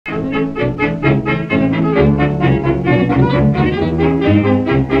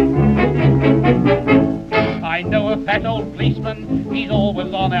fat old policeman, he's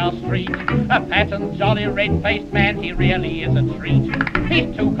always on our street. A fat and jolly red-faced man, he really is a treat.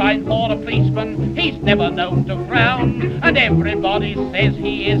 He's too kind for a policeman, he's never known to frown, and everybody says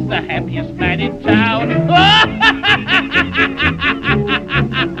he is the happiest man in town.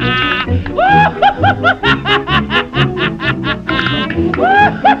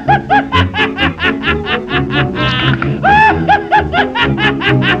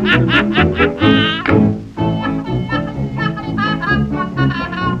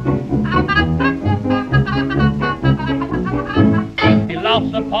 He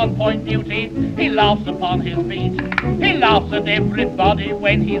laughs upon point duty, he laughs upon his beat. He laughs at everybody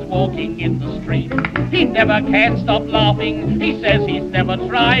when he's walking in the street. He never can stop laughing, he says he's never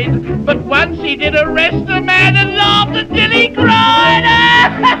tried. But once he did arrest a man and laughed until he cried.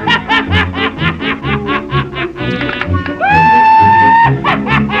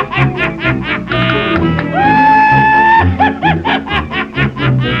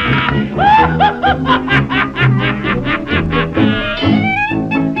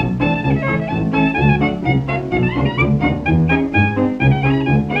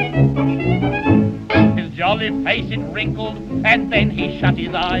 Jolly face it wrinkled, and then he shut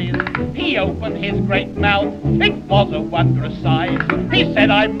his eyes. He opened his great mouth, it was a wondrous size. He said,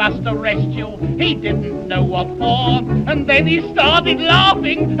 I must arrest you, he didn't know what for, and then he started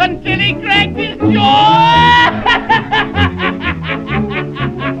laughing until he cracked his jaw.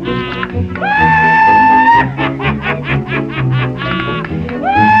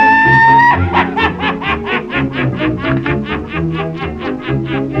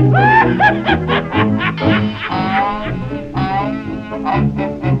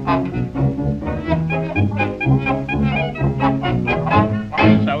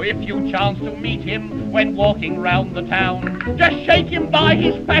 So if you chance to meet him when walking round the town, just shake him by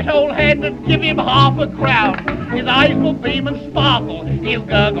his fat old hand and give him half a crown. His eyes will beam and sparkle, he'll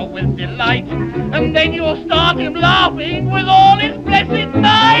gurgle with delight, and then you'll start him laughing with all his blessed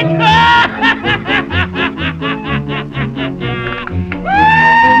might.